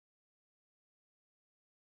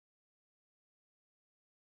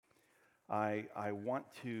I want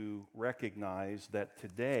to recognize that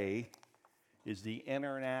today is the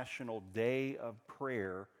International Day of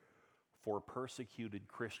Prayer for Persecuted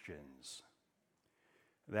Christians.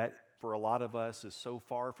 That, for a lot of us, is so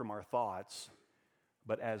far from our thoughts,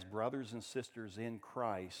 but as brothers and sisters in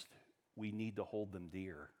Christ, we need to hold them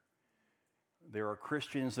dear. There are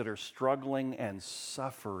Christians that are struggling and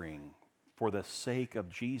suffering for the sake of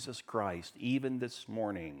Jesus Christ, even this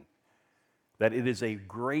morning, that it is a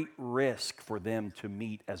great risk for them to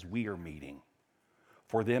meet as we are meeting,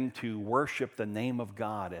 for them to worship the name of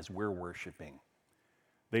God as we're worshiping.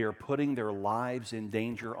 They are putting their lives in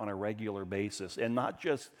danger on a regular basis. And not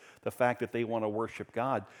just the fact that they want to worship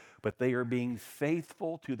God, but they are being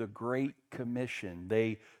faithful to the Great Commission.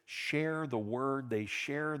 They share the word, they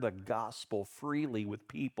share the gospel freely with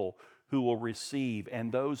people who will receive,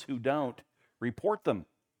 and those who don't, report them.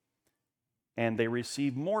 And they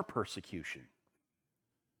receive more persecution.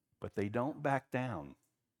 But they don't back down.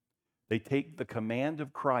 They take the command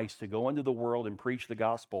of Christ to go into the world and preach the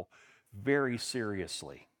gospel very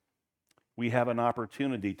seriously. We have an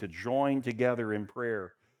opportunity to join together in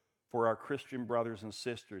prayer for our Christian brothers and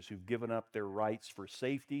sisters who've given up their rights for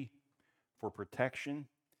safety, for protection,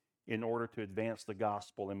 in order to advance the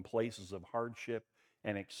gospel in places of hardship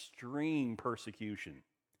and extreme persecution.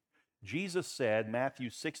 Jesus said, Matthew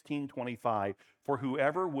 16:25, "For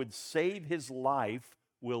whoever would save his life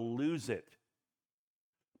will lose it.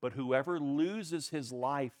 But whoever loses his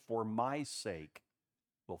life for my sake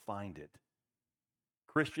will find it."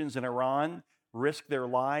 Christians in Iran risk their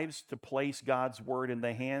lives to place God's word in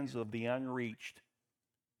the hands of the unreached.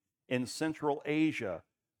 In Central Asia,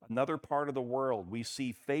 another part of the world, we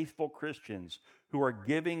see faithful Christians who are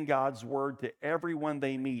giving God's word to everyone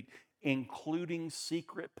they meet, including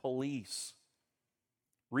secret police.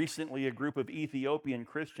 Recently, a group of Ethiopian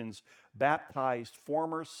Christians baptized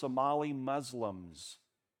former Somali Muslims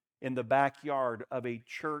in the backyard of a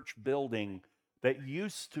church building that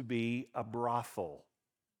used to be a brothel.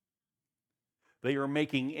 They are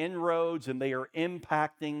making inroads and they are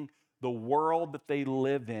impacting the world that they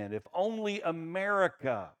live in. If only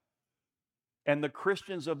America and the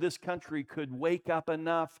Christians of this country could wake up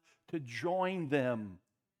enough to join them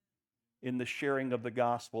in the sharing of the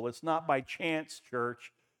gospel. It's not by chance,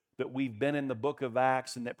 church, that we've been in the book of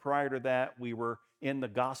Acts and that prior to that we were in the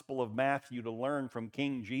Gospel of Matthew to learn from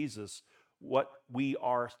King Jesus what we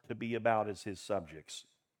are to be about as his subjects.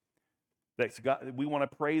 We want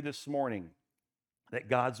to pray this morning that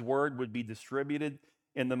God's word would be distributed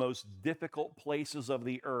in the most difficult places of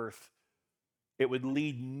the earth. It would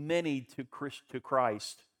lead many to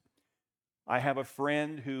Christ. I have a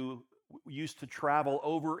friend who used to travel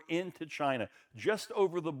over into China, just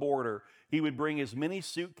over the border. He would bring as many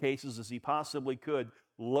suitcases as he possibly could,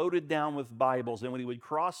 loaded down with Bibles. And when he would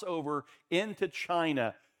cross over into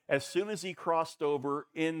China, as soon as he crossed over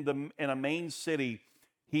in a main city,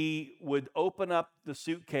 he would open up the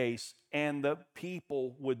suitcase and the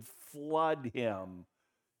people would flood him,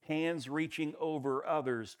 hands reaching over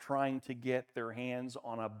others, trying to get their hands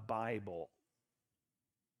on a Bible.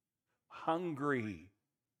 Hungry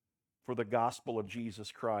for the gospel of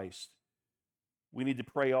Jesus Christ. We need to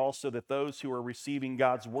pray also that those who are receiving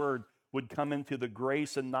God's word would come into the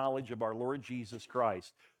grace and knowledge of our Lord Jesus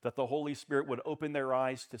Christ, that the Holy Spirit would open their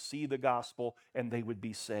eyes to see the gospel and they would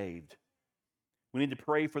be saved. We need to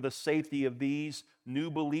pray for the safety of these new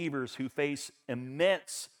believers who face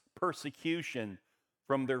immense persecution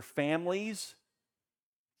from their families,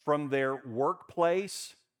 from their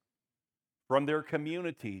workplace, from their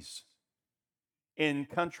communities. In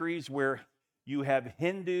countries where you have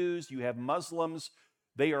Hindus, you have Muslims,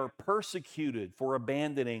 they are persecuted for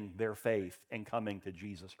abandoning their faith and coming to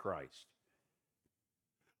Jesus Christ.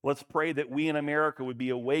 Let's pray that we in America would be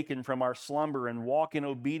awakened from our slumber and walk in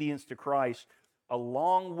obedience to Christ,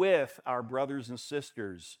 along with our brothers and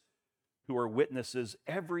sisters who are witnesses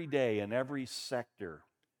every day in every sector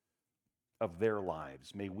of their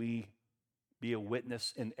lives. May we be a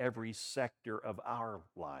witness in every sector of our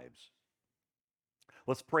lives.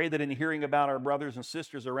 Let's pray that in hearing about our brothers and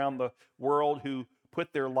sisters around the world who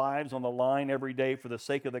put their lives on the line every day for the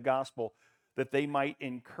sake of the gospel, that they might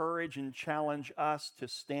encourage and challenge us to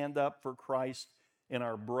stand up for Christ in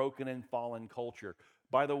our broken and fallen culture.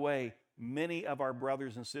 By the way, many of our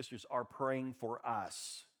brothers and sisters are praying for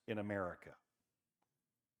us in America.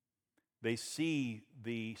 They see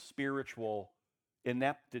the spiritual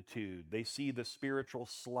ineptitude, they see the spiritual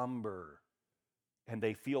slumber, and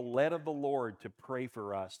they feel led of the Lord to pray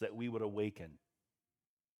for us that we would awaken.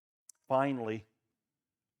 Finally,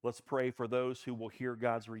 let's pray for those who will hear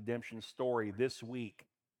God's redemption story this week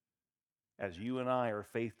as you and I are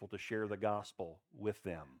faithful to share the gospel with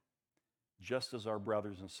them, just as our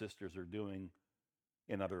brothers and sisters are doing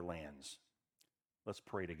in other lands. Let's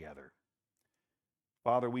pray together.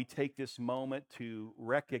 Father, we take this moment to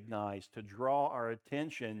recognize, to draw our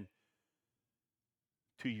attention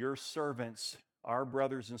to your servants, our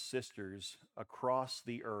brothers and sisters across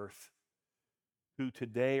the earth, who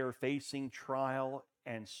today are facing trial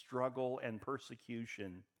and struggle and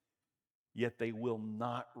persecution, yet they will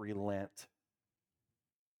not relent.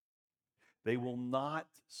 They will not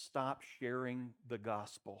stop sharing the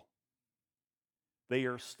gospel. They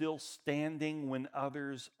are still standing when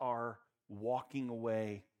others are walking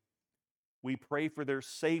away. We pray for their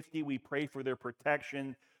safety, we pray for their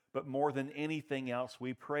protection, but more than anything else,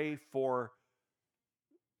 we pray for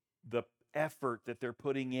the effort that they're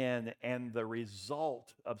putting in and the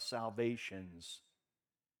result of salvations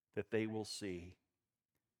that they will see.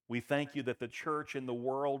 We thank you that the church in the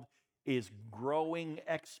world is growing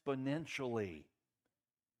exponentially.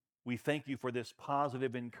 We thank you for this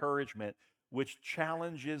positive encouragement, which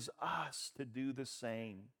challenges us to do the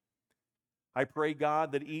same. I pray,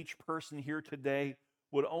 God, that each person here today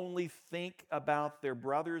would only think about their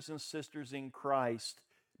brothers and sisters in Christ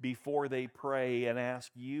before they pray and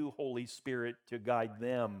ask you, Holy Spirit, to guide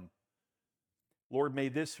them. Lord, may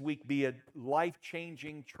this week be a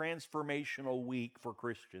life-changing, transformational week for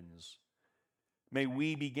Christians. May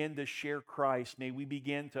we begin to share Christ. May we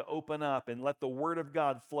begin to open up and let the Word of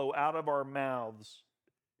God flow out of our mouths.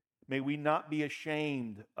 May we not be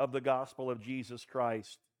ashamed of the gospel of Jesus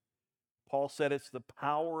Christ. Paul said it's the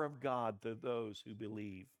power of God to those who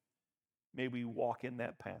believe. May we walk in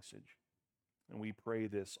that passage. And we pray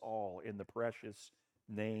this all in the precious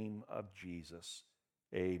name of Jesus.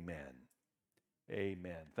 Amen.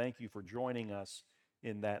 Amen. Thank you for joining us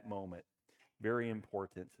in that moment. Very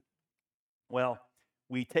important. Well,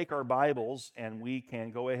 we take our Bibles and we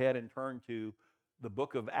can go ahead and turn to the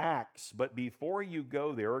book of Acts. But before you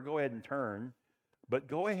go there, or go ahead and turn, but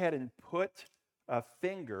go ahead and put a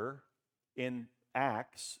finger in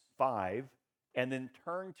Acts 5 and then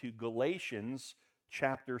turn to Galatians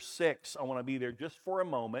chapter 6. I want to be there just for a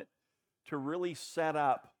moment to really set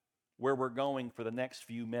up where we're going for the next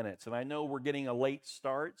few minutes. And I know we're getting a late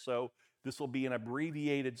start, so this will be an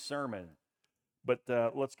abbreviated sermon. But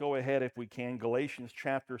let's go ahead if we can. Galatians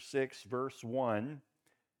chapter 6, verse 1.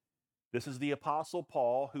 This is the Apostle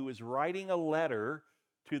Paul who is writing a letter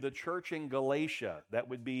to the church in Galatia. That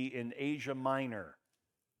would be in Asia Minor.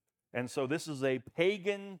 And so this is a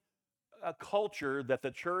pagan culture that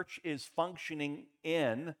the church is functioning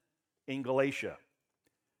in Galatia.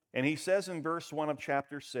 And he says in verse 1 of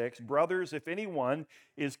chapter 6, "Brothers, if anyone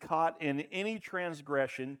is caught in any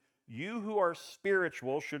transgression, you who are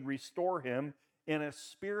spiritual should restore him in a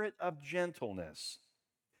spirit of gentleness.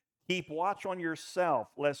 Keep watch on yourself,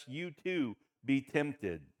 lest you too be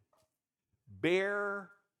tempted. Bear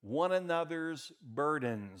one another's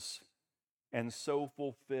burdens, and so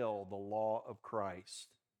fulfill the law of Christ."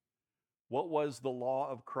 What was the law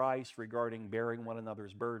of Christ regarding bearing one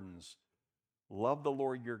another's burdens? Love the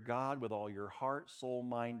Lord your God with all your heart, soul,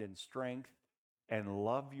 mind, and strength, and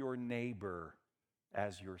love your neighbor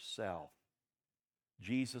as yourself.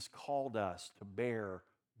 Jesus called us to bear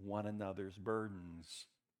one another's burdens.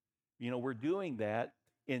 You know, we're doing that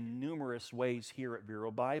in numerous ways here at Vero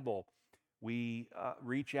Bible. We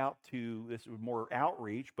reach out to, this is more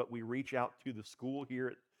outreach, but we reach out to the school here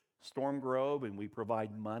at Storm Grove, and we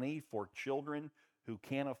provide money for children who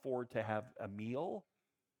can't afford to have a meal.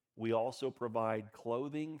 We also provide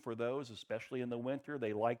clothing for those, especially in the winter.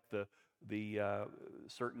 They like the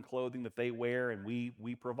certain clothing that they wear, and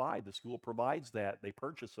we provide. The school provides that. They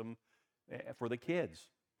purchase them for the kids.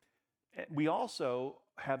 We also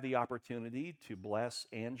have the opportunity to bless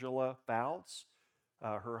Angela Fouts.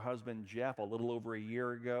 Her husband, Jeff, a little over a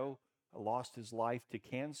year ago, lost his life to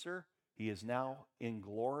cancer. He is now in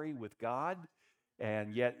glory with God,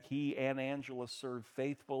 and yet he and Angela serve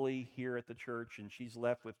faithfully here at the church, and she's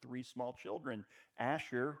left with 3 small children.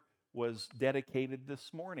 Asher was dedicated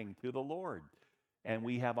this morning to the Lord, and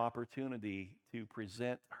we have opportunity to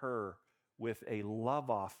present her with a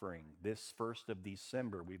love offering this 1st of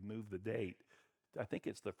December. We've moved the date. I think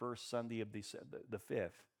it's the first Sunday of December, the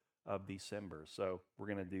 5th of December. So we're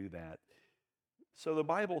going to do that. So the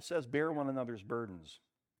Bible says, bear one another's burdens.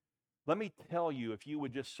 Let me tell you, if you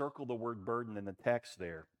would just circle the word burden in the text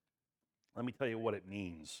there, let me tell you what it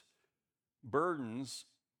means. Burdens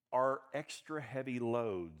are extra heavy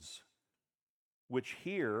loads, which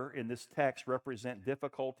here in this text represent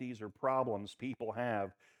difficulties or problems people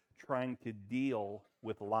have trying to deal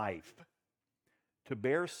with life. To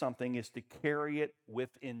bear something is to carry it with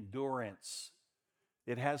endurance.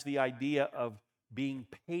 It has the idea of being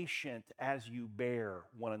patient as you bear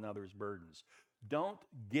one another's burdens. Don't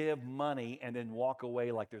give money and then walk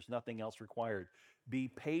away like there's nothing else required. Be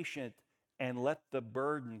patient and let the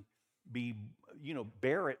burden be,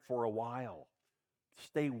 bear it for a while.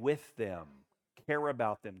 Stay with them, care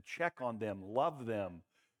about them, check on them, love them.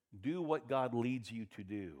 Do what God leads you to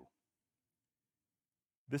do.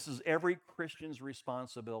 This is every Christian's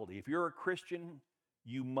responsibility. If you're a Christian,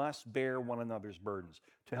 you must bear one another's burdens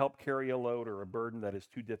to help carry a load or a burden that is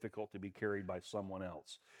too difficult to be carried by someone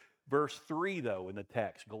else. Verse 3, though, in the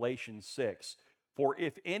text, Galatians 6, for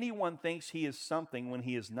if anyone thinks he is something when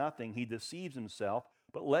he is nothing, he deceives himself.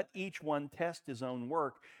 But let each one test his own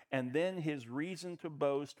work, and then his reason to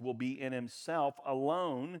boast will be in himself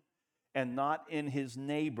alone and not in his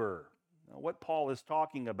neighbor. Now, what Paul is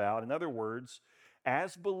talking about, in other words,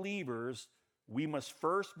 as believers, we must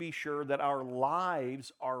first be sure that our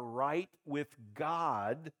lives are right with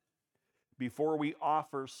God before we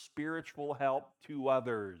offer spiritual help to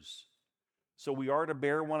others. So we are to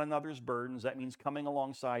bear one another's burdens. That means coming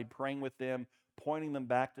alongside, praying with them, pointing them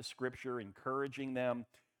back to Scripture, encouraging them.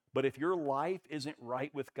 But if your life isn't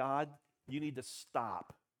right with God, you need to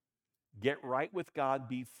stop. Get right with God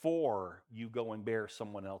before you go and bear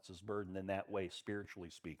someone else's burden in that way, spiritually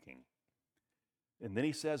speaking. And then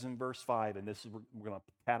he says in verse 5, and this is we're going to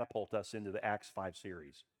catapult us into the Acts 5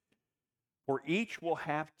 series. For each will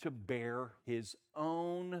have to bear his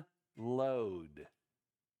own load.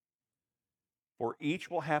 For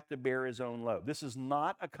each will have to bear his own load. This is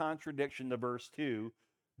not a contradiction to verse 2.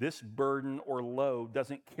 This burden or load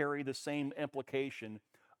doesn't carry the same implication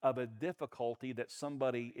of a difficulty that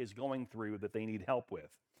somebody is going through that they need help with.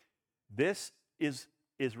 This is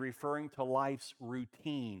referring to life's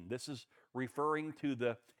routine. This is referring to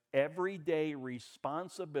the everyday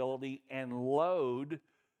responsibility and load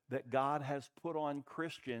that God has put on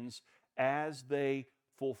Christians as they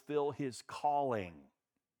fulfill his calling.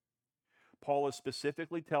 Paul is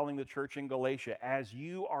specifically telling the church in Galatia, as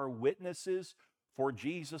you are witnesses for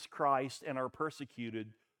Jesus Christ and are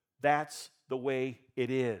persecuted, that's the way it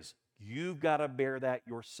is. You've got to bear that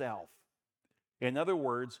yourself. In other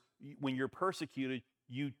words, when you're persecuted,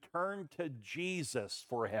 you turn to Jesus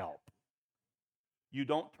for help. You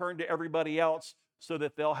don't turn to everybody else so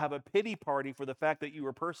that they'll have a pity party for the fact that you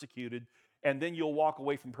were persecuted, and then you'll walk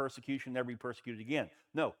away from persecution and never be persecuted again.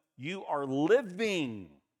 No, you are living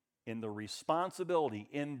in the responsibility,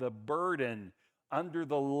 in the burden, under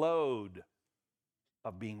the load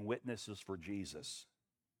of being witnesses for Jesus.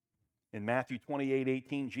 In Matthew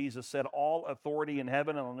 28:18, Jesus said, all authority in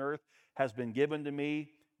heaven and on earth has been given to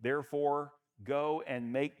me. Therefore, go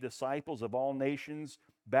and make disciples of all nations,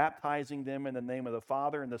 baptizing them in the name of the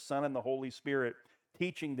Father and the Son and the Holy Spirit,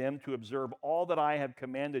 teaching them to observe all that I have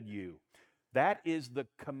commanded you. That is the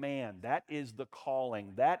command. That is the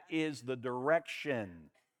calling. That is the direction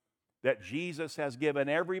that Jesus has given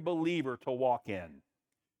every believer to walk in.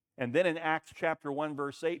 And then in Acts chapter 1,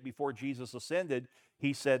 verse 8, before Jesus ascended,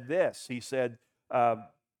 he said this. He said, I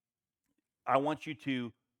want you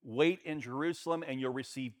to wait in Jerusalem and you'll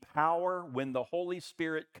receive power when the Holy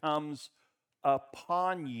Spirit comes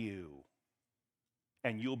upon you.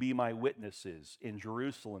 And you'll be my witnesses in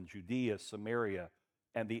Jerusalem, Judea, Samaria,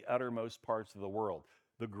 and the uttermost parts of the world.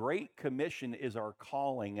 The Great Commission is our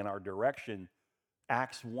calling and our direction.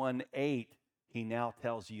 Acts 1:8, he now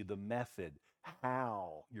tells you the method,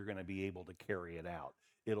 how you're going to be able to carry it out.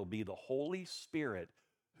 It'll be the Holy Spirit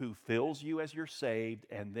who fills you as you're saved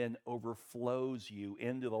and then overflows you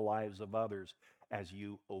into the lives of others as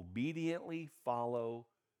you obediently follow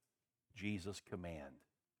Jesus' command.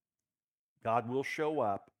 God will show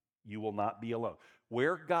up. You will not be alone.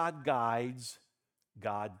 Where God guides,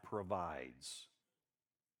 God provides.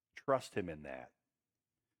 Trust him in that.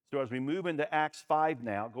 So as we move into Acts 5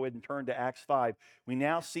 now, go ahead and turn to Acts 5. We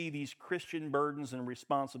now see these Christian burdens and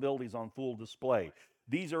responsibilities on full display.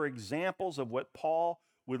 These are examples of what Paul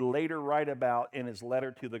would later write about in his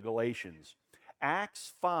letter to the Galatians.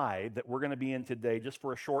 Acts 5, that we're going to be in today, just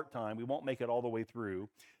for a short time, we won't make it all the way through.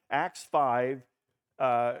 Acts 5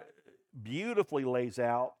 beautifully lays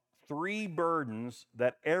out 3 burdens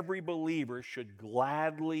that every believer should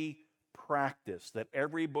gladly practice, that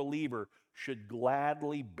every believer should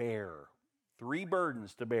gladly bear. 3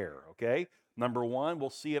 burdens to bear, okay? Number 1, we'll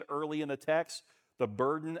see it early in the text, the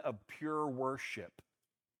burden of pure worship.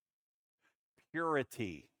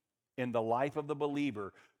 Purity in the life of the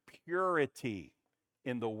believer, purity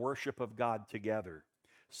in the worship of God together.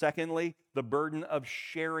 Secondly, the burden of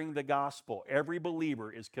sharing the gospel. Every believer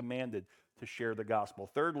is commanded to share the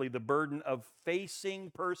gospel. Thirdly, the burden of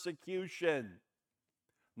facing persecution,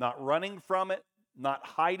 not running from it, not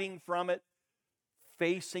hiding from it,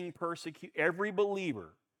 facing persecution. Every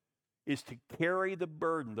believer is to carry the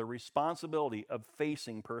burden, the responsibility of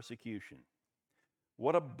facing persecution.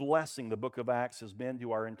 What a blessing the book of Acts has been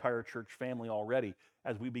to our entire church family already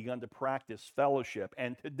as we begun to practice fellowship.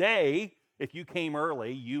 And today, if you came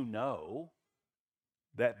early, you know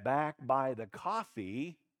that back by the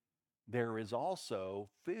coffee, there is also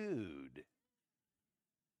food.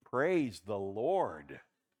 Praise the Lord.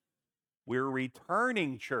 We're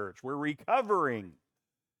returning, church. We're recovering.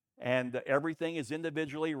 And everything is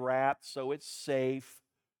individually wrapped, so it's safe.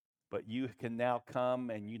 But you can now come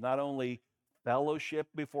and you not only fellowship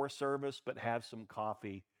before service, but have some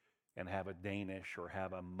coffee and have a Danish or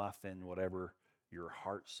have a muffin, whatever your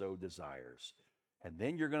heart so desires. And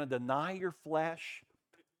then you're going to deny your flesh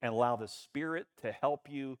and allow the Spirit to help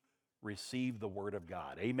you receive the Word of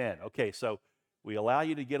God. Amen. Okay, so we allow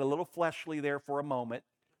you to get a little fleshly there for a moment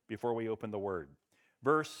before we open the Word.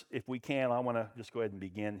 Verse, if we can, I want to just go ahead and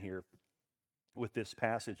begin here with this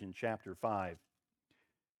passage in chapter 5.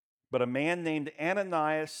 But a man named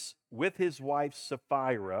Ananias, with his wife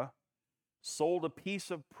Sapphira, sold a piece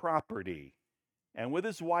of property, and with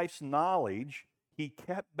his wife's knowledge, he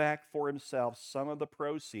kept back for himself some of the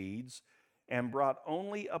proceeds and brought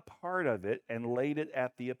only a part of it and laid it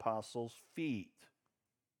at the apostles' feet.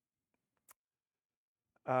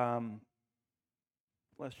 Let's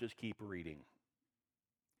just keep reading.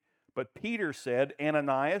 But Peter said,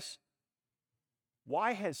 Ananias,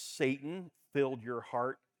 why has Satan filled your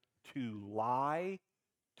heart to lie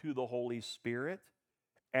to the Holy Spirit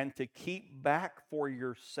and to keep back for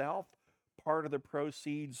yourself part of the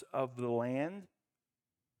proceeds of the land?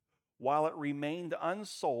 While it remained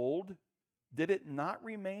unsold, did it not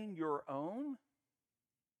remain your own?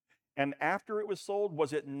 And after it was sold,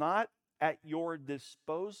 was it not at your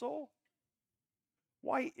disposal?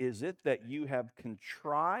 Why is it that you have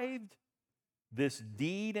contrived this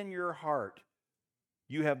deed in your heart?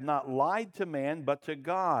 You have not lied to man, but to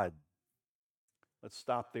God. Let's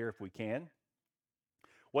stop there if we can.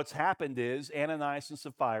 What's happened is Ananias and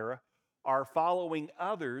Sapphira are following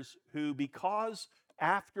others who, because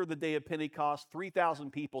after the day of Pentecost,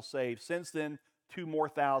 3,000 people saved. Since then, 2 more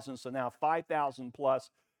thousand, so now 5,000 plus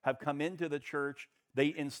have come into the church.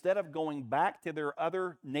 They, instead of going back to their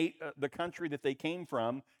the country that they came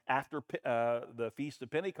from after the Feast of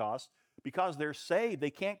Pentecost, because they're saved, they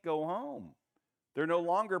can't go home. They're no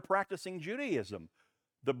longer practicing Judaism.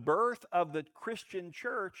 The birth of the Christian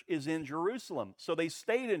church is in Jerusalem, so they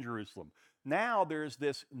stayed in Jerusalem. Now there's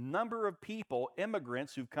this number of people,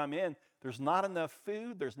 immigrants, who've come in. There's not enough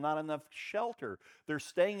food. There's not enough shelter. They're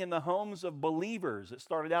staying in the homes of believers. It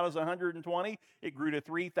started out as 120. It grew to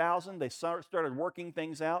 3,000. They started working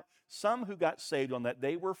things out. Some who got saved on that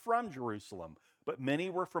day were from Jerusalem, but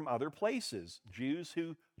many were from other places, Jews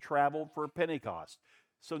who traveled for Pentecost.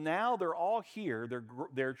 So now they're all here.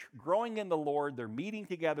 They're growing in the Lord. They're meeting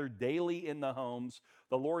together daily in the homes.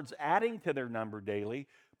 The Lord's adding to their number daily.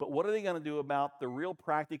 But what are they going to do about the real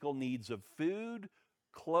practical needs of food,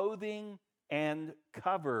 clothing, and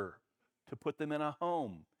cover to put them in a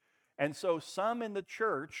home? And so some in the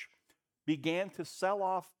church began to sell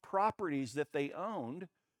off properties that they owned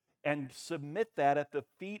and submit that at the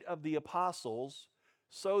feet of the apostles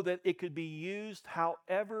so that it could be used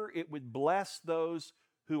however it would bless those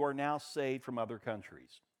who are now saved from other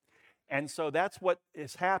countries. And so that's what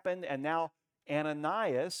has happened. And now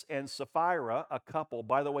Ananias and Sapphira, a couple,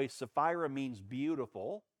 by the way, Sapphira means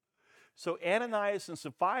beautiful. So Ananias and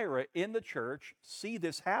Sapphira in the church see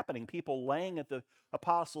this happening, people laying at the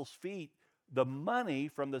apostles' feet the money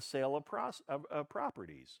from the sale of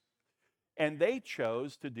properties. And they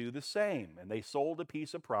chose to do the same. And they sold a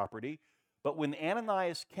piece of property. But when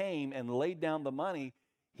Ananias came and laid down the money,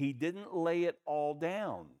 he didn't lay it all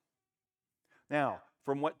down. Now,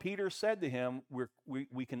 from what Peter said to him,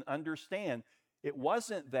 we can understand it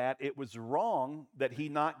wasn't that it was wrong that he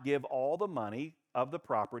not give all the money of the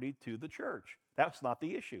property to the church. That's not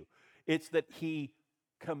the issue. It's that he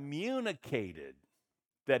communicated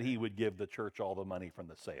that he would give the church all the money from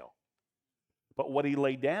the sale. But what he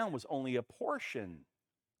laid down was only a portion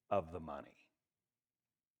of the money.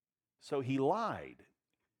 So he lied.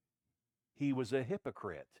 He was a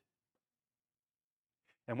hypocrite.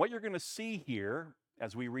 And what you're going to see here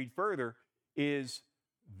as we read further is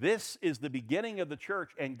this is the beginning of the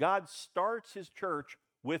church, and God starts his church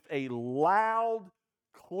with a loud,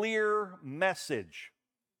 clear message.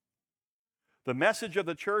 The message of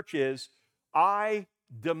the church is, I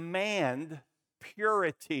demand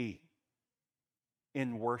purity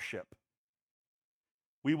in worship.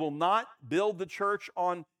 We will not build the church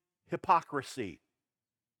on hypocrisy.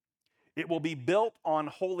 It will be built on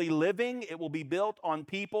holy living. It will be built on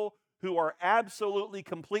people who are absolutely,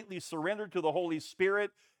 completely surrendered to the Holy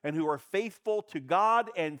Spirit and who are faithful to God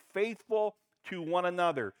and faithful to one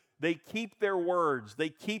another. They keep their words. They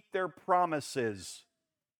keep their promises.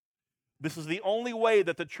 This is the only way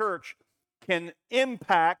that the church can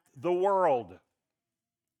impact the world.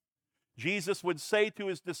 Jesus would say to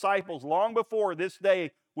his disciples long before this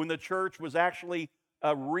day when the church was actually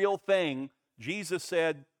a real thing, Jesus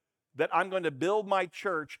said that I'm going to build my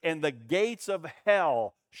church and the gates of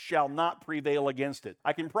hell shall not prevail against it.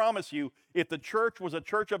 I can promise you, if the church was a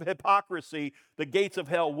church of hypocrisy, the gates of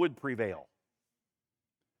hell would prevail.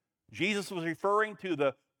 Jesus was referring to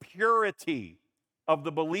the purity of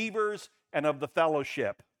the believers and of the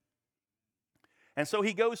fellowship. And so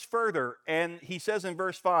he goes further and he says in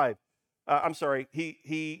verse 5,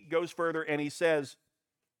 he goes further and he says,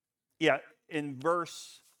 in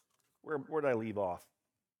verse, where did I leave off?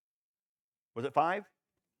 Was it 5?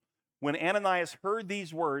 When Ananias heard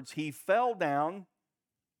these words, he fell down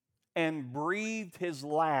and breathed his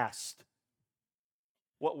last.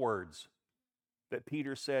 What words? That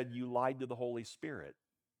Peter said, you lied to the Holy Spirit.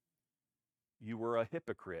 You were a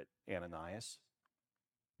hypocrite, Ananias.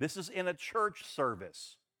 This is in a church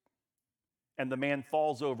service. And the man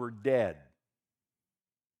falls over dead.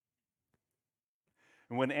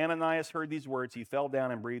 And when Ananias heard these words, he fell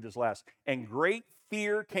down and breathed his last. And great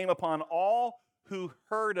fear came upon all who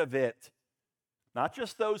heard of it. Not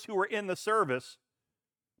just those who were in the service,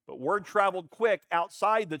 but word traveled quick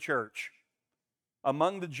outside the church,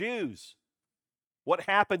 among the Jews. What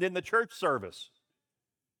happened in the church service?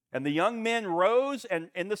 And the young men rose, and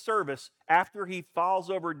in the service, after he falls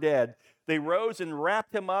over dead, they rose and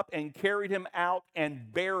wrapped him up and carried him out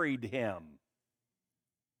and buried him.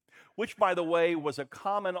 Which, by the way, was a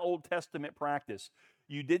common Old Testament practice.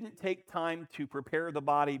 You didn't take time to prepare the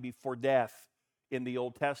body before death in the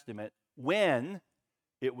Old Testament when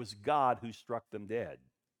it was God who struck them dead.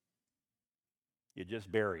 You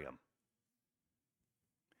just bury them.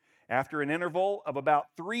 After an interval of about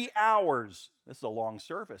 3 hours, this is a long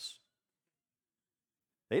service.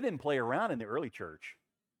 They didn't play around in the early church.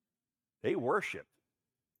 They worshiped.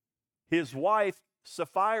 His wife,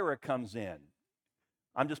 Sapphira, comes in.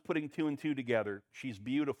 I'm just putting 2 and 2 together. She's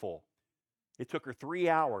beautiful. It took her 3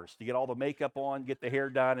 hours to get all the makeup on, get the hair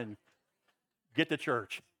done, and get to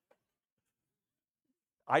church.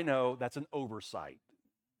 I know that's an oversight.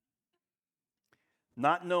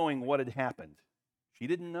 Not knowing what had happened. She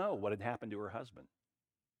didn't know what had happened to her husband.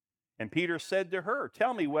 And Peter said to her,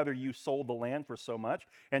 tell me whether you sold the land for so much.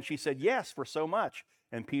 And she said, yes, for so much.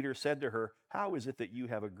 And Peter said to her, how is it that you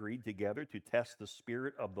have agreed together to test the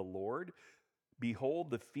Spirit of the Lord? Behold,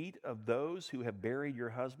 the feet of those who have buried your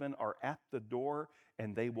husband are at the door,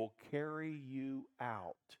 and they will carry you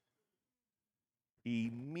out.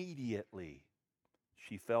 Immediately,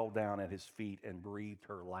 she fell down at his feet and breathed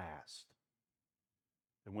her last.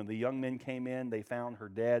 And when the young men came in, they found her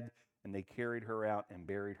dead, and they carried her out and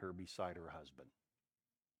buried her beside her husband.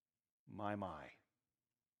 My.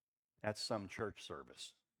 That's some church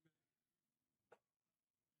service.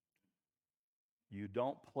 You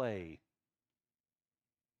don't play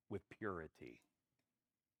with purity.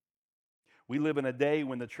 We live in a day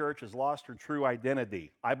when the church has lost her true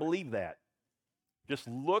identity. I believe that. Just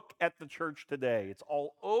look at the church today. It's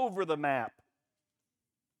all over the map.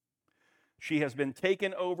 She has been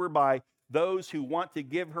taken over by those who want to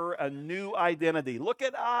give her a new identity. Look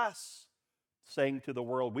at us, saying to the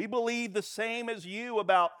world, we believe the same as you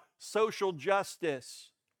about social justice.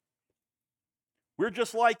 We're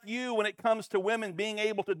just like you when it comes to women being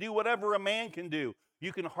able to do whatever a man can do.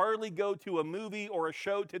 You can hardly go to a movie or a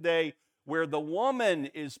show today where the woman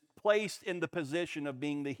is placed in the position of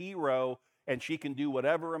being the hero and she can do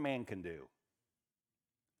whatever a man can do.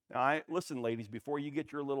 Now, listen, ladies, before you get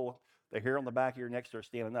the hair on the back of your neck starts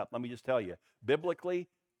standing up, let me just tell you, biblically,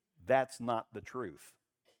 that's not the truth.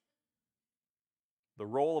 The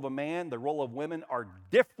role of a man, the role of women are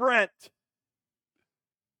different.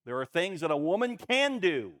 There are things that a woman can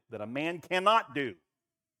do that a man cannot do.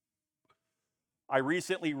 I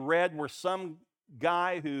recently read where some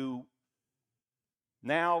guy who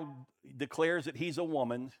now declares that he's a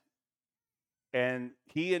woman, and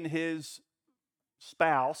he and his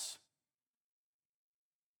spouse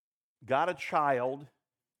got a child,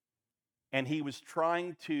 and he was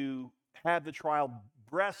trying to have the child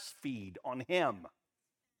breastfeed on him.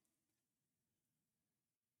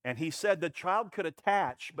 And he said the child could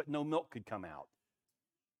attach, but no milk could come out.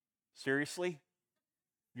 Seriously?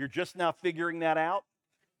 You're just now figuring that out?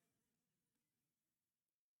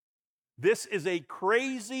 This is a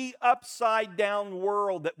crazy, upside-down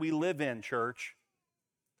world that we live in, church.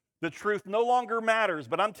 The truth no longer matters,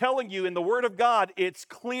 but I'm telling you, in the Word of God, it's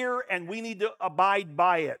clear and we need to abide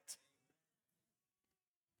by it.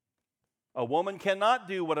 A woman cannot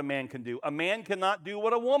do what a man can do. A man cannot do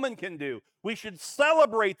what a woman can do. We should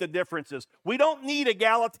celebrate the differences. We don't need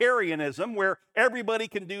egalitarianism where everybody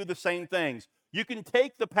can do the same things. You can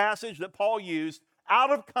take the passage that Paul used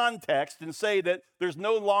out of context and say that there's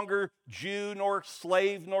no longer Jew nor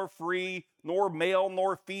slave nor free nor male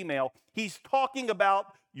nor female. He's talking about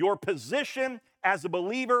your position as a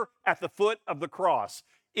believer at the foot of the cross.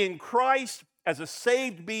 In Christ, as a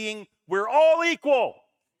saved being, we're all equal.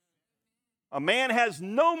 A man has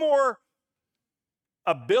no more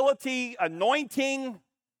ability, anointing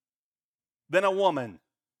than a woman.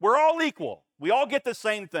 We're all equal. We all get the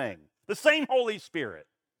same thing, the same Holy Spirit.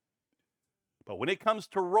 But when it comes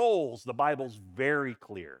to roles, the Bible's very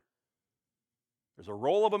clear. There's a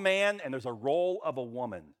role of a man and there's a role of a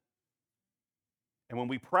woman. And when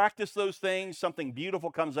we practice those things, something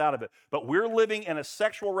beautiful comes out of it. But we're living in a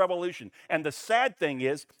sexual revolution. And the sad thing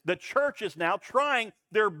is, the church is now trying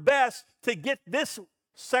their best to get this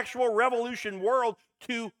sexual revolution world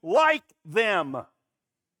to like them.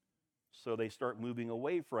 So they start moving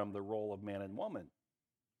away from the role of man and woman.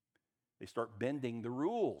 They start bending the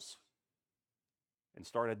rules and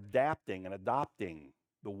start adapting and adopting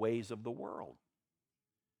the ways of the world.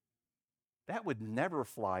 That would never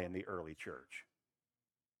fly in the early church.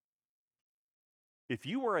 If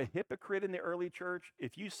you were a hypocrite in the early church,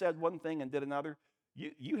 if you said one thing and did another,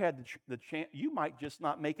 you had the chance, you might just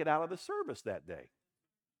not make it out of the service that day.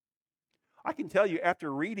 I can tell you,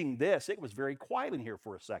 after reading this, it was very quiet in here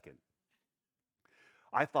for a second.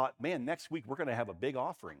 I thought, man, next week we're going to have a big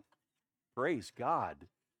offering. Praise God.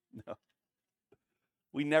 No.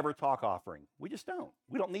 We never talk offering. We just don't.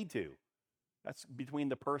 We don't need to. That's between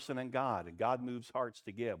the person and God moves hearts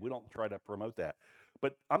to give. We don't try to promote that.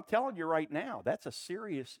 But I'm telling you right now, that's a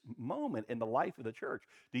serious moment in the life of the church.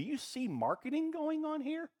 Do you see marketing going on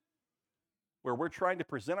here? Where we're trying to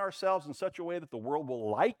present ourselves in such a way that the world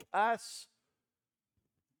will like us?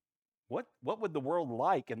 What would the world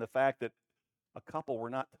like in the fact that a couple were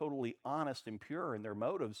not totally honest and pure in their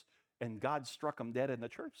motives and God struck them dead in the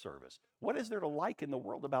church service? What is there to like in the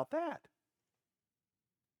world about that?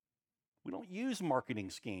 We don't use marketing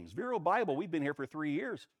schemes. Vero Bible, we've been here for 3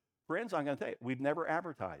 years. Friends, I'm going to tell you, we've never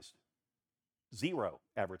advertised. Zero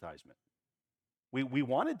advertisement. We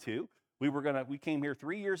wanted to. We came here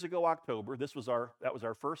 3 years ago, October. That was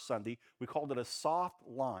our first Sunday. We called it a soft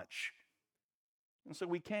launch. And so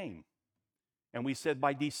we came. And we said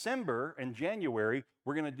by December and January,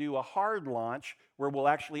 we're going to do a hard launch where we'll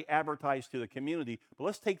actually advertise to the community. But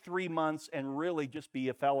let's take 3 months and really just be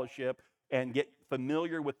a fellowship and get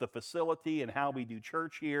familiar with the facility and how we do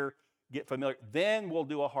church here, get familiar. Then we'll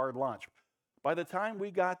do a hard launch. By the time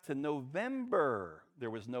we got to November, there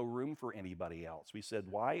was no room for anybody else. We said,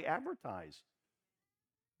 why advertise?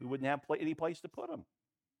 We wouldn't have any place to put them.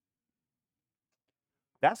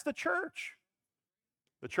 That's the church.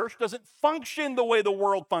 The church doesn't function the way the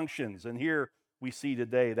world functions. And here we see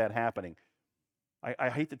today that happening. I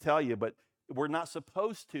hate to tell you, but we're not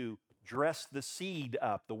supposed to dress the seed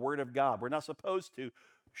up, the Word of God. We're not supposed to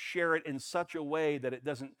share it in such a way that it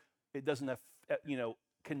doesn't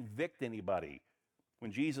convict anybody.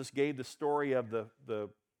 When Jesus gave the story of the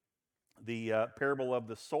parable of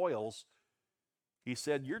the soils, he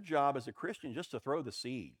said, your job as a Christian is just to throw the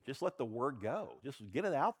seed. Just let the word go. Just get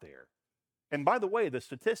it out there. And by the way, the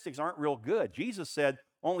statistics aren't real good. Jesus said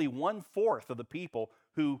only 1/4 of the people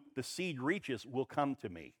who the seed reaches will come to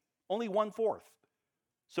me. Only 1/4.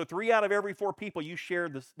 So 3 out of every 4 people you share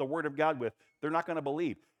the word of God with, they're not going to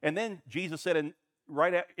believe. And then Jesus said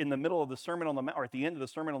right in the middle of the Sermon on the Mount, or at the end of the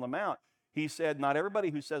Sermon on the Mount, he said, not everybody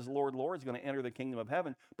who says, Lord, Lord, is going to enter the kingdom of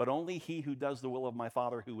heaven, but only he who does the will of my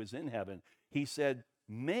Father who is in heaven. He said,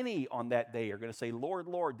 many on that day are going to say, Lord,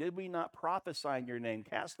 Lord, did we not prophesy in your name,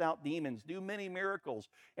 cast out demons, do many miracles?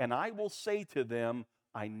 And I will say to them,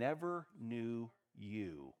 I never knew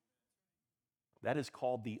you. That is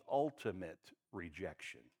called the ultimate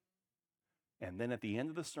rejection. And then at the end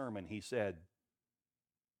of the sermon, he said,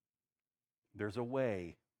 there's a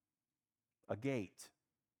way, a gate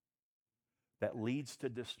that leads to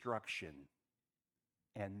destruction,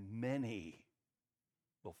 and many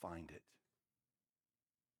will find it.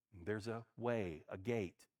 There's a way, a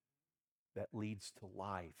gate that leads to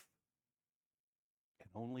life, and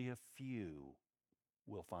only a few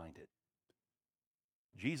will find it.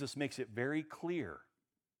 Jesus makes it very clear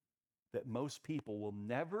that most people will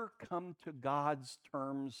never come to God's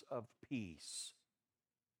terms of peace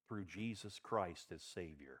through Jesus Christ as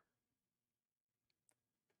Savior.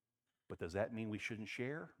 But does that mean we shouldn't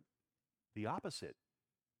share? The opposite.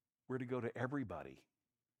 We're to go to everybody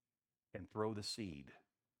and throw the seed.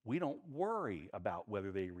 We don't worry about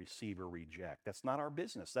whether they receive or reject. That's not our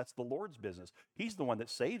business. That's the Lord's business. He's the one that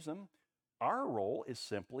saves them. Our role is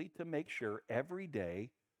simply to make sure every day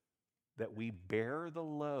that we bear the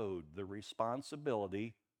load, the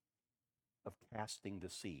responsibility of casting the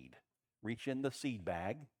seed. Reach in the seed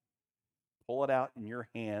bag, pull it out in your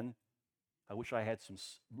hand. I wish I had some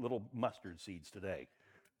little mustard seeds today.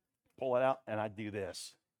 Pull it out, and I do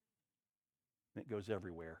this. And it goes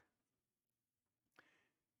everywhere.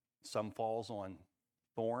 Some falls on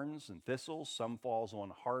thorns and thistles. Some falls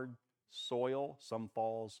on hard soil. Some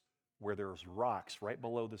falls where there's rocks right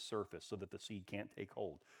below the surface so that the seed can't take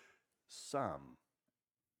hold. Some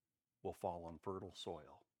will fall on fertile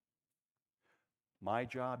soil. My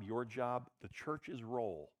job, your job, the church's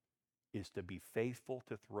role is to be faithful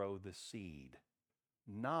to throw the seed,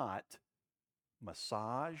 not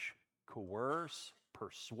massage, coerce,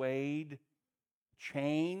 persuade,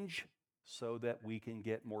 change so that we can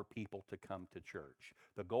get more people to come to church.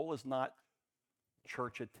 The goal is not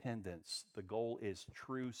church attendance. The goal is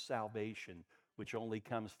true salvation, which only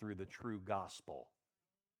comes through the true gospel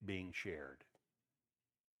being shared.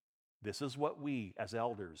 This is what we as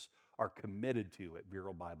elders are committed to at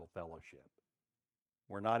Vero Bible Fellowship.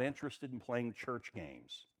 We're not interested in playing church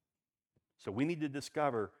games. So we need to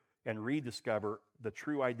discover and rediscover the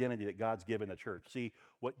true identity that God's given the church. See,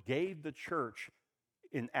 what gave the church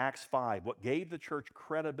in Acts 5, what gave the church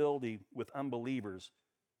credibility with unbelievers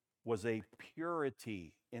was a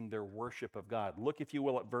purity in their worship of God. Look, if you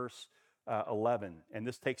will, at verse 11, and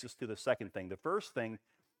this takes us to the second thing. The first thing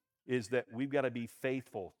is that we've got to be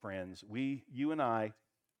faithful, friends. You and I,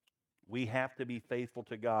 we have to be faithful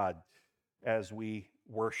to God as we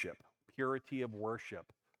worship. Purity of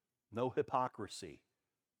worship. No hypocrisy.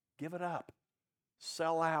 Give it up.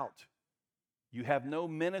 Sell out. You have no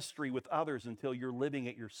ministry with others until you're living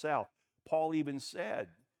it yourself. Paul even said,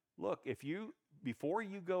 look, before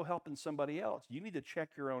you go helping somebody else, you need to check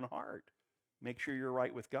your own heart. Make sure you're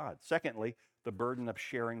right with God. Secondly, the burden of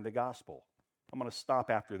sharing the gospel. I'm going to stop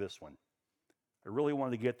after this one. I really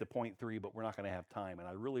wanted to get to point 3, but we're not going to have time, and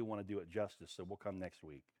I really want to do it justice, so we'll come next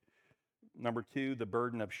week. Number 2, the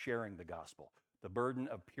burden of sharing the gospel. The burden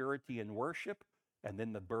of purity in worship, and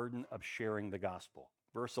then the burden of sharing the gospel.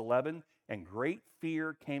 Verse 11, and great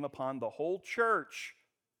fear came upon the whole church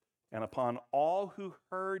and upon all who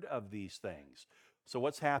heard of these things. So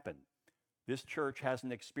what's happened? This church has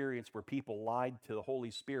an experience where people lied to the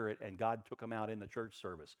Holy Spirit and God took them out in the church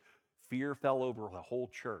service. Fear fell over the whole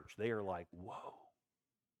church. They are like, whoa.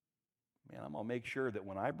 Man, I'm going to make sure that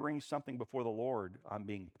when I bring something before the Lord, I'm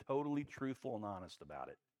being totally truthful and honest about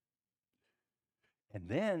it. And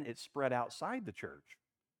then it spread outside the church.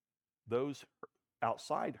 Those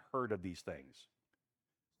outside heard of these things.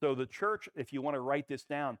 So the church, if you want to write this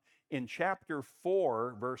down, in chapter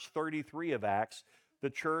 4, verse 33 of Acts, the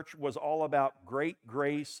church was all about great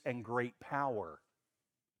grace and great power.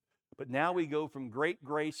 But now we go from great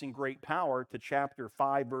grace and great power to chapter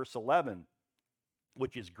 5, verse 11,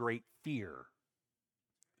 which is great fear.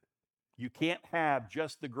 You can't have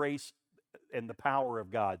just the grace and the power of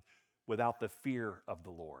God without the fear of the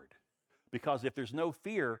Lord. Because if there's no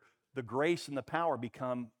fear, the grace and the power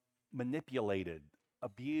become manipulated,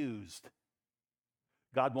 abused.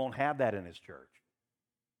 God won't have that in his church.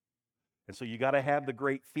 And so you got to have the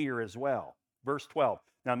great fear as well. Verse 12,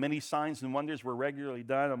 now many signs and wonders were regularly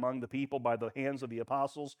done among the people by the hands of the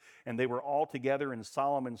apostles, and they were all together in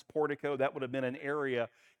Solomon's portico. That would have been an area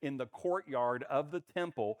in the courtyard of the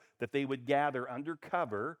temple that they would gather under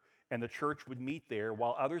cover, and the church would meet there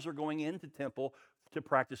while others are going into temple to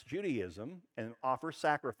practice Judaism and offer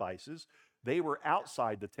sacrifices. They were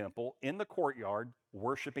outside the temple in the courtyard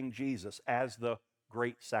worshiping Jesus as the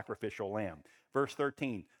great sacrificial lamb. Verse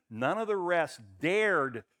 13, none of the rest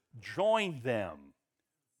dared join them,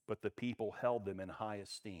 but the people held them in high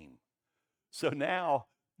esteem. So now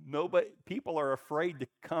people are afraid to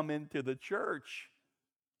come into the church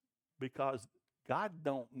because God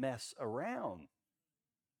don't mess around.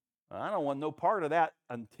 I don't want no part of that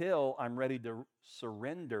until I'm ready to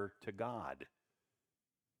surrender to God.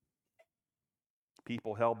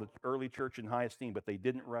 People held the early church in high esteem, but they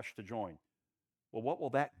didn't rush to join. Well, what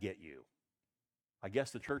will that get you? I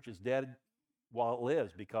guess the church is dead while it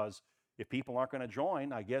lives, because if people aren't going to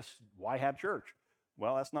join, I guess why have church?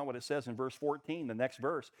 Well, that's not what it says in verse 14, the next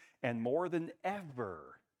verse. And more than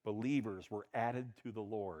ever, believers were added to the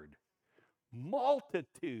Lord.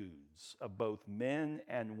 Multitudes of both men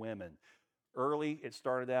and women. Early, it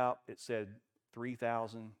started out, it said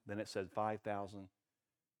 3,000, then it said 5,000.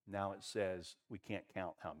 Now it says we can't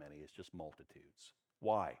count how many, it's just multitudes.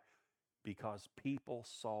 Why? Because people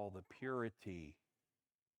saw the purity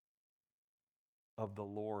of the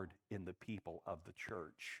Lord in the people of the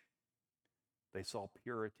church. They saw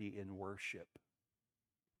purity in worship.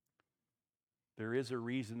 There is a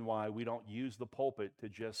reason why we don't use the pulpit to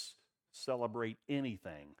just celebrate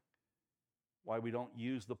anything. Why we don't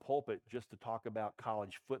use the pulpit just to talk about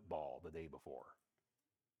college football the day before.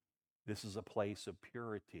 This is a place of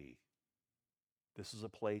purity. This is a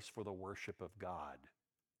place for the worship of God.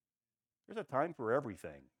 There's a time for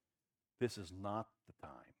everything. This is not the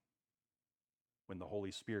time when the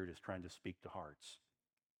Holy Spirit is trying to speak to hearts.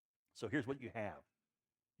 So here's what you have.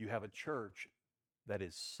 You have a church that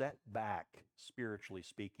is set back, spiritually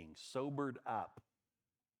speaking, sobered up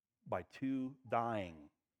by two dying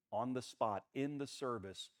on the spot in the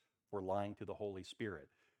service for lying to the Holy Spirit.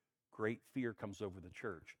 Great fear comes over the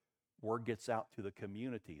church. Word gets out to the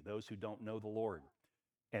community, those who don't know the Lord.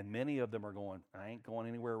 And many of them are going, I ain't going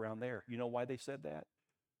anywhere around there. You know why they said that?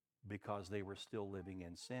 Because they were still living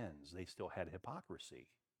in sins. They still had hypocrisy.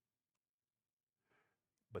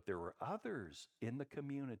 But there were others in the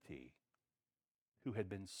community who had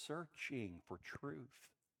been searching for truth.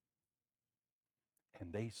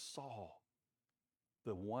 And they saw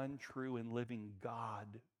the one true and living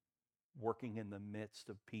God working in the midst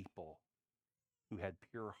of people who had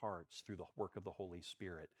pure hearts through the work of the Holy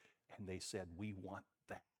Spirit. And they said, we want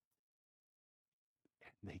that.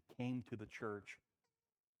 And they came to the church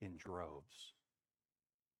in droves,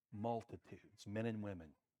 multitudes, men and women,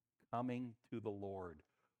 coming to the Lord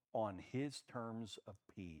on his terms of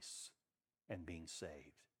peace and being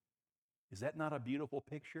saved. Is that not a beautiful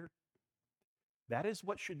picture? That is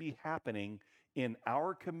what should be happening in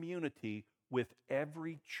our community with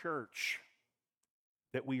every church,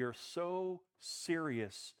 that we are so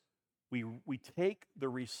serious. We take the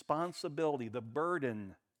responsibility, the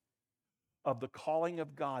burden of the calling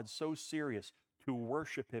of God so serious to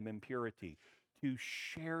worship him in purity, to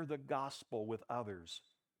share the gospel with others,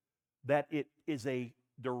 that it is a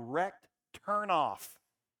direct turnoff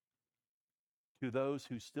to those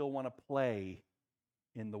who still want to play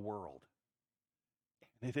in the world.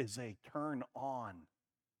 It is a turn on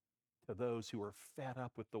to those who are fed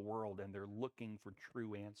up with the world and they're looking for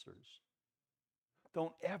true answers.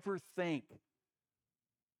 Don't ever think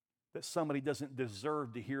that somebody doesn't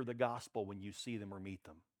deserve to hear the gospel when you see them or meet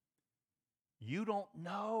them. You don't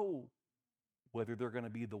know whether they're going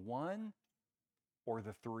to be the one or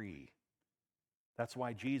the three. That's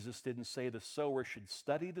why Jesus didn't say the sower should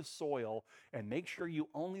study the soil and make sure you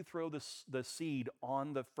only throw the seed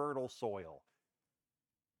on the fertile soil.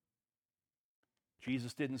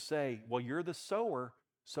 Jesus didn't say, well, you're the sower,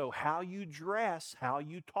 so how you dress, how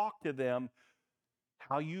you talk to them,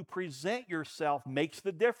 how you present yourself makes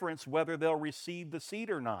the difference whether they'll receive the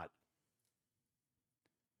seed or not.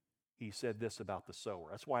 He said this about the sower.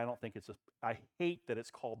 That's why I hate that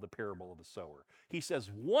it's called the parable of the sower. He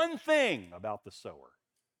says one thing about the sower.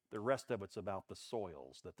 The rest of it's about the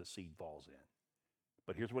soils that the seed falls in.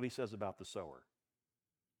 But here's what he says about the sower.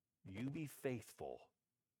 You be faithful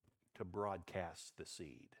to broadcast the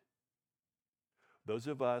seed. Those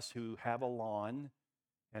of us who have a lawn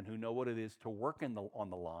and who know what it is to work on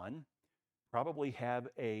the lawn probably have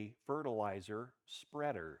a fertilizer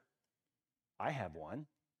spreader. I have one.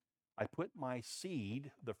 I put my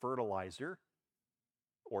seed, the fertilizer,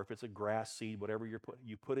 or if it's a grass seed, whatever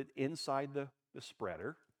you put it inside the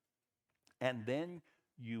spreader, and then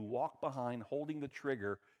you walk behind holding the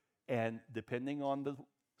trigger, and depending on the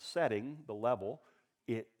setting, the level,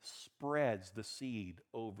 it spreads the seed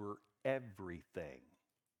over everything.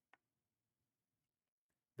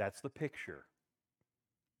 That's the picture.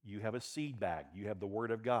 You have a seed bag. You have the Word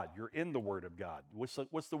of God. You're in the Word of God.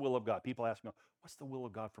 What's the will of God? People ask me, what's the will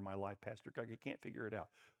of God for my life, Pastor Greg? I can't figure it out.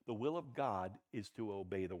 The will of God is to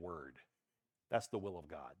obey the Word. That's the will of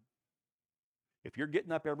God. If you're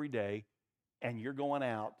getting up every day and you're going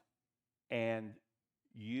out and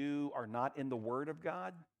you are not in the Word of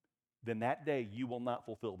God, then that day you will not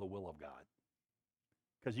fulfill the will of God.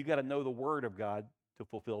 Because you got to know the Word of God to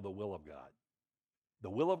fulfill the will of God. The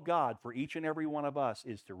will of God for each and every one of us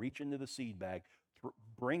is to reach into the seed bag,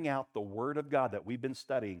 bring out the Word of God that we've been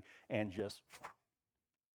studying, and just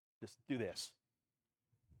do this.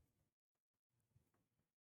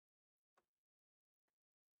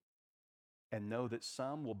 And know that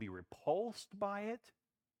some will be repulsed by it.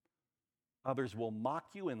 Others will mock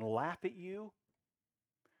you and laugh at you.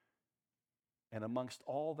 And amongst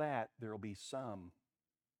all that, there will be some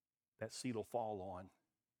that seed will fall on.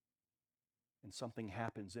 And something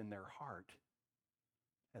happens in their heart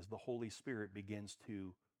as the Holy Spirit begins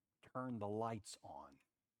to turn the lights on.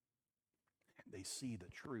 And they see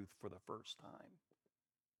the truth for the first time.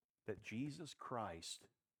 That Jesus Christ,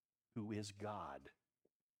 who is God,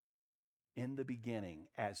 in the beginning,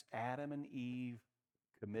 as Adam and Eve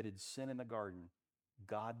committed sin in the garden,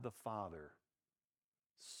 God the Father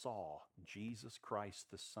saw Jesus Christ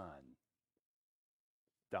the Son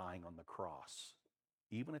dying on the cross.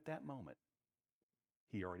 Even at that moment,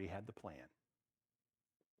 he already had the plan.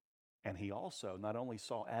 And he also not only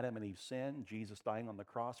saw Adam and Eve sin, Jesus dying on the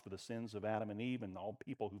cross for the sins of Adam and Eve and all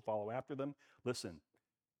people who follow after them. Listen,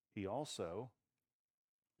 he also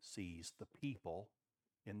sees the people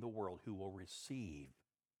in the world who will receive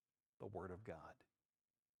the Word of God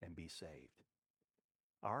and be saved.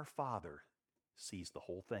 Our Father sees the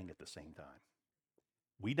whole thing at the same time.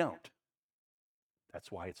 We don't.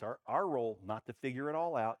 That's why it's our role not to figure it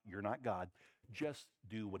all out. You're not God. Just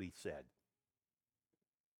do what he said.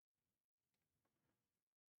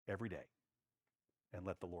 Every day. And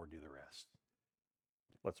let the Lord do the rest.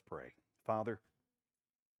 Let's pray. Father,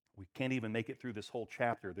 we can't even make it through this whole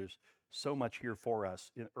chapter. There's so much here for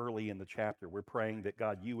us early in the chapter. We're praying that,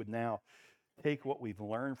 God, you would now take what we've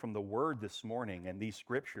learned from the Word this morning and these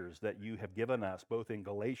scriptures that you have given us, both in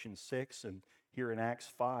Galatians 6 and here in Acts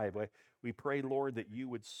 5. We pray, Lord, that you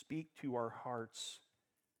would speak to our hearts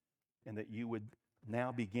and that you would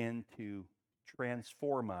now begin to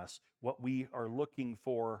transform us. What we are looking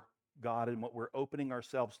for, God, and what we're opening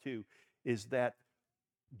ourselves to is that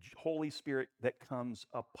Holy Spirit that comes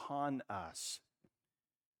upon us,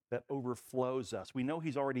 that overflows us. We know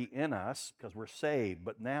he's already in us because we're saved,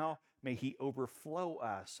 but now may he overflow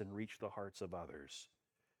us and reach the hearts of others.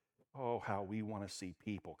 Oh, how we want to see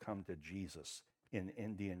people come to Jesus in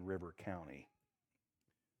Indian River County.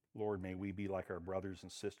 Lord, may we be like our brothers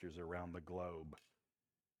and sisters around the globe.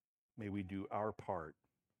 May we do our part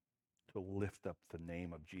to lift up the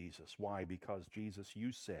name of Jesus. Why? Because Jesus,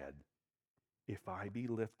 you said, if I be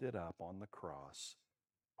lifted up on the cross,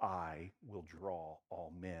 I will draw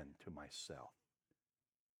all men to myself.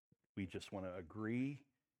 We just want to agree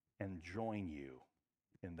and join you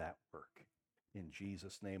in that work. In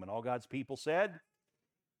Jesus' name. And all God's people said,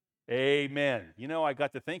 amen. You know, I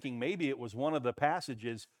got to thinking maybe it was one of the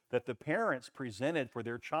passages that the parents presented for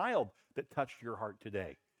their child that touched your heart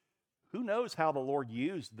today. Who knows how the Lord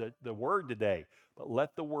used the word today, but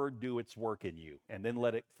let the word do its work in you, and then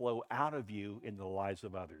let it flow out of you into the lives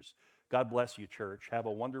of others. God bless you, church. Have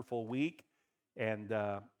a wonderful week, and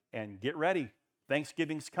get ready.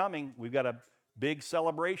 Thanksgiving's coming. We've got a big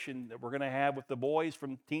celebration that we're going to have with the boys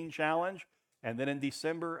from Teen Challenge, and then in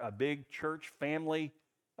December, a big church family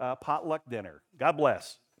potluck dinner. God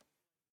bless.